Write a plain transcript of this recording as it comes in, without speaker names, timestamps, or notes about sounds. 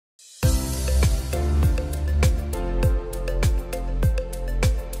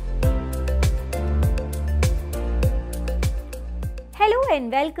and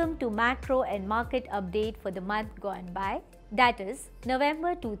welcome to macro and market update for the month gone by, that is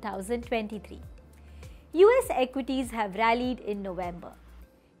November 2023. US equities have rallied in November.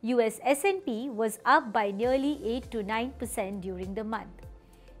 US S&P was up by nearly 8 to 9% during the month.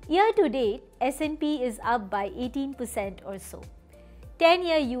 Year to date, S&P is up by 18% or so.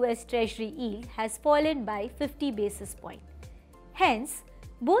 10-year US Treasury yield has fallen by 50 basis points. Hence,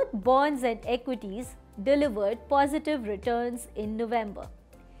 both bonds and equities delivered positive returns in November.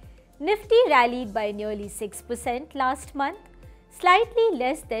 Nifty rallied by nearly 6% last month, slightly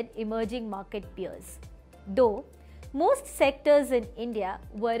less than emerging market peers, though most sectors in India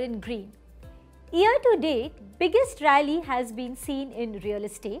were in green. Year to date, biggest rally has been seen in real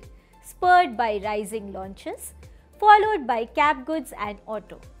estate, spurred by rising launches, followed by cap goods and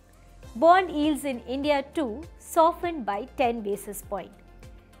auto. Bond yields in India too softened by 10 basis points.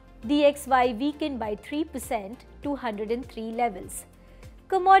 DXY weakened by 3% to 103 levels.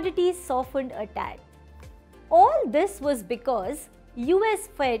 Commodities softened a tad. All this was because US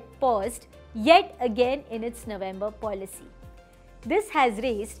Fed paused yet again in its November policy. This has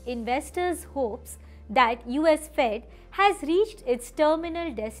raised investors' hopes that US Fed has reached its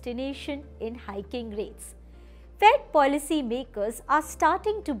terminal destination in hiking rates. Fed policy makers are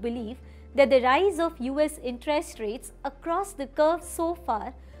starting to believe that the rise of US interest rates across the curve so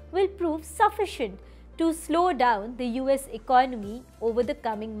far will prove sufficient to slow down the US economy over the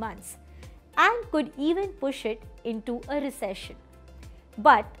coming months and could even push it into a recession.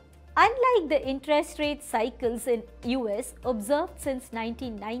 But unlike the interest rate cycles in US observed since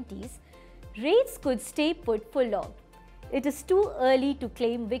 1990s, rates could stay put for long. It is too early to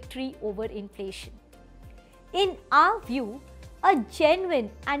claim victory over inflation. In our view, a genuine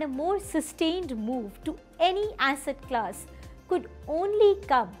and a more sustained move to any asset class could only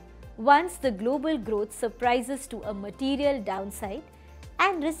come once the global growth surprises to a material downside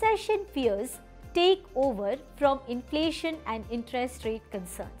and recession fears take over from inflation and interest rate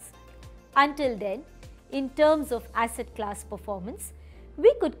concerns. Until then, in terms of asset class performance,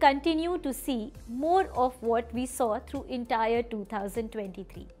 we could continue to see more of what we saw through entire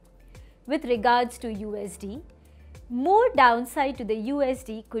 2023. With regards to USD, more downside to the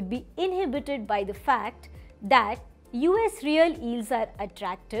USD could be inhibited by the fact that US real yields are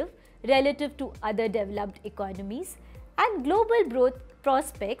attractive relative to other developed economies and global growth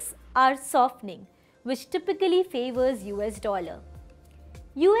prospects are softening, which typically favors US dollar.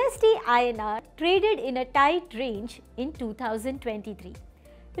 USD INR traded in a tight range in 2023.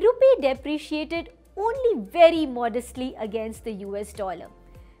 Rupee depreciated only very modestly against the US dollar.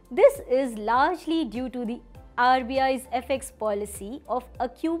 This is largely due to the RBI's FX policy of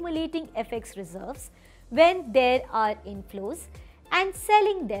accumulating FX reserves when there are inflows and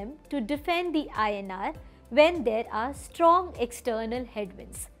selling them to defend the INR when there are strong external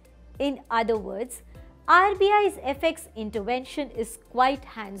headwinds. In other words, RBI's FX intervention is quite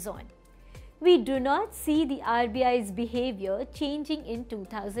hands-on. We do not see the RBI's behavior changing in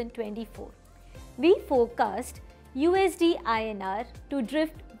 2024. We forecast USD INR to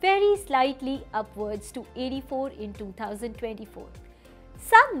drift very slightly upwards to 84 in 2024.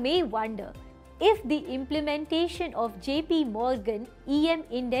 Some may wonder if the implementation of JP Morgan EM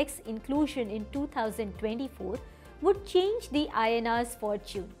index inclusion in 2024 would change the INR's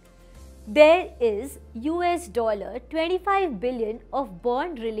fortune. There is $25 billion of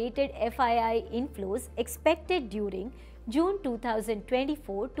bond-related FII inflows expected during June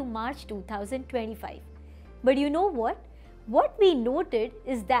 2024 to March 2025. But you know what? What we noted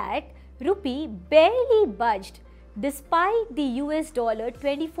is that rupee barely budged despite the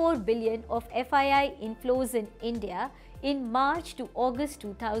 $24 billion of FII inflows in India in March to August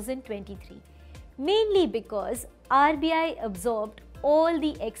 2023, mainly because RBI absorbed all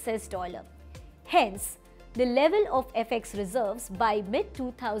the excess dollar. Hence, the level of FX reserves by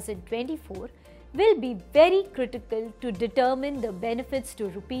mid-2024 will be very critical to determine the benefits to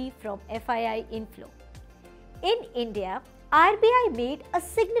rupee from FII inflow. In India, RBI made a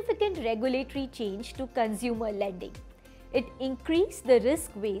significant regulatory change to consumer lending. It increased the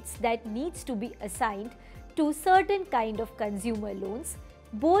risk weights that needs to be assigned to certain kind of consumer loans,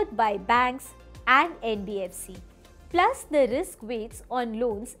 both by banks and NBFC, plus the risk weights on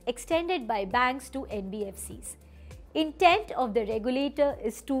loans extended by banks to NBFCs. Intent of the regulator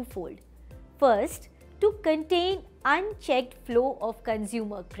is twofold. First, to contain unchecked flow of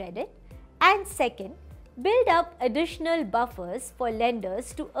consumer credit, and second, build up additional buffers for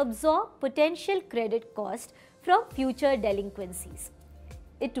lenders to absorb potential credit cost from future delinquencies.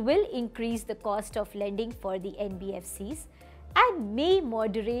 It will increase the cost of lending for the NBFCs and may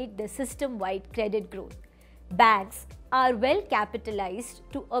moderate the system-wide credit growth. Banks are well capitalized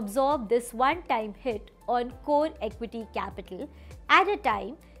to absorb this one-time hit on core equity capital at a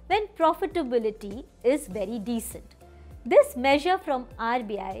time when profitability is very decent. This measure from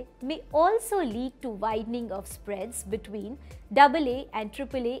RBI may also lead to widening of spreads between AA and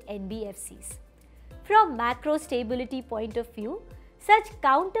AAA NBFCs. From macro stability point of view, such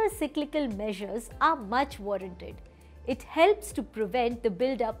counter-cyclical measures are much warranted. It helps to prevent the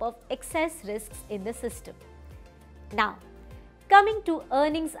build-up of excess risks in the system. Now, coming to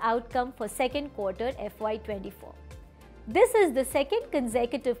earnings outcome for second quarter FY24. This is the second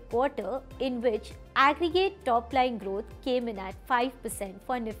consecutive quarter in which aggregate top-line growth came in at 5%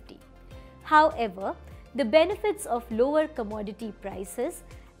 for Nifty. However, the benefits of lower commodity prices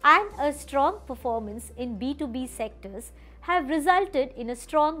and a strong performance in B2B sectors have resulted in a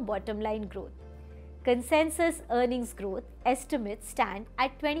strong bottom-line growth. Consensus earnings growth estimates stand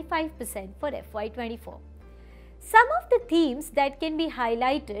at 25% for FY24. Some of the themes that can be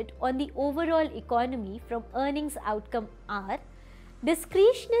highlighted on the overall economy from earnings outcome are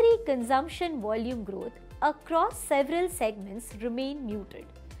discretionary consumption volume growth across several segments remain muted.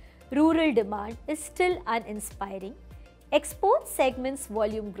 Rural demand is still uninspiring. Export segments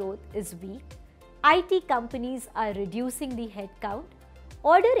volume growth is weak. IT companies are reducing the headcount.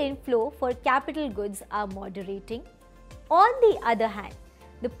 Order inflow for capital goods are moderating. On the other hand,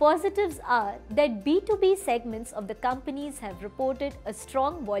 the positives are that B2B segments of the companies have reported a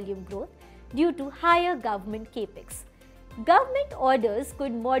strong volume growth due to higher government capex. Government orders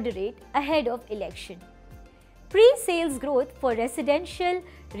could moderate ahead of election. Pre-sales growth for residential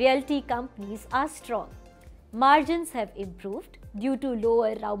realty companies are strong. Margins have improved due to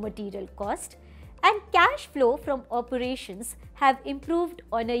lower raw material cost, and cash flow from operations have improved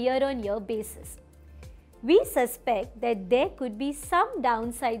on a year-on-year basis. We suspect that there could be some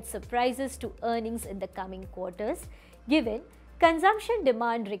downside surprises to earnings in the coming quarters, given consumption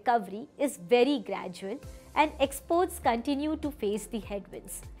demand recovery is very gradual and exports continue to face the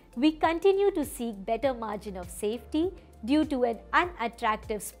headwinds. We continue to seek better margin of safety due to an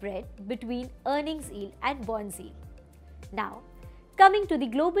unattractive spread between earnings yield and bonds yield. Now, coming to the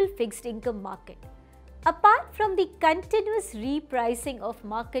global fixed income market. Apart from the continuous repricing of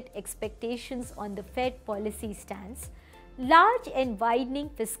market expectations on the Fed policy stance, large and widening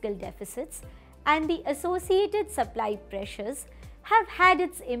fiscal deficits and the associated supply pressures have had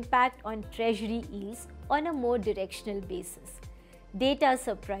its impact on treasury yields on a more directional basis. Data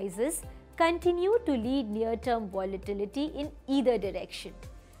surprises continue to lead near-term volatility in either direction.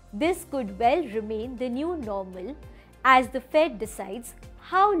 This could well remain the new normal as the Fed decides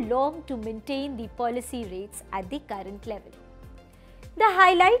how long to maintain the policy rates at the current level. The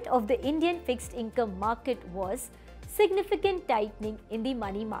highlight of the Indian fixed income market was significant tightening in the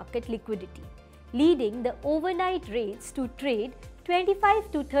money market liquidity, leading the overnight rates to trade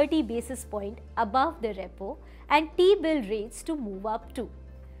 25 to 30 basis points above the repo and T-bill rates to move up too.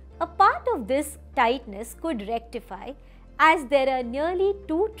 A part of this tightness could rectify as there are nearly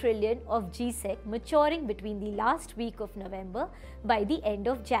 2 trillion of G-Sec maturing between the last week of November by the end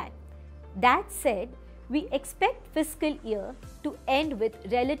of Jan. That said, we expect fiscal year to end with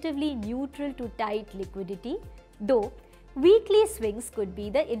relatively neutral to tight liquidity, though weekly swings could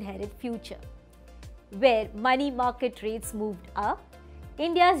be the inherent future. Where money market rates moved up,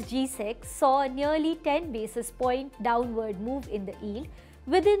 India's G-Sec saw a nearly 10 basis point downward move in the yield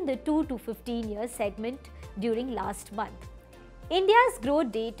within the 2 to 15-year segment during last month. India's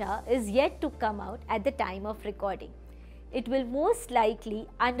growth data is yet to come out at the time of recording. It will most likely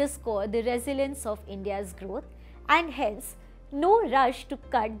underscore the resilience of India's growth and hence no rush to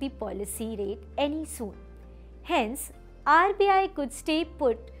cut the policy rate any soon. Hence, RBI could stay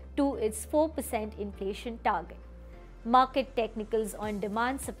put to its 4% inflation target. Market technicals on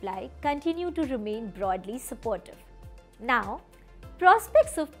demand supply continue to remain broadly supportive. Now,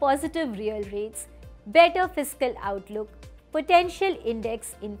 prospects of positive real rates, better fiscal outlook, potential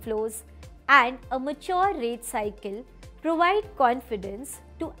index inflows and a mature rate cycle provide confidence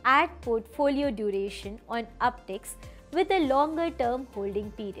to add portfolio duration on upticks with a longer term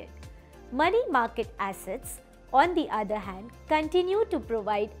holding period. Money market assets, on the other hand, continue to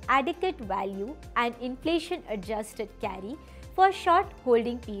provide adequate value and inflation adjusted carry for short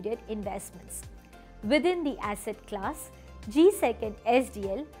holding period investments. Within the asset class, G-Sec and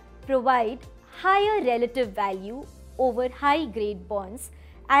SDL provide higher relative value over high-grade bonds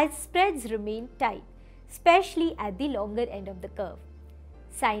as spreads remain tight, especially at the longer end of the curve.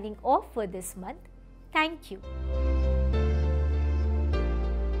 Signing off for this month. Thank you.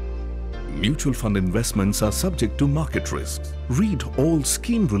 Mutual fund investments are subject to market risks. Read all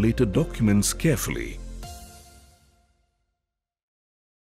scheme-related documents carefully.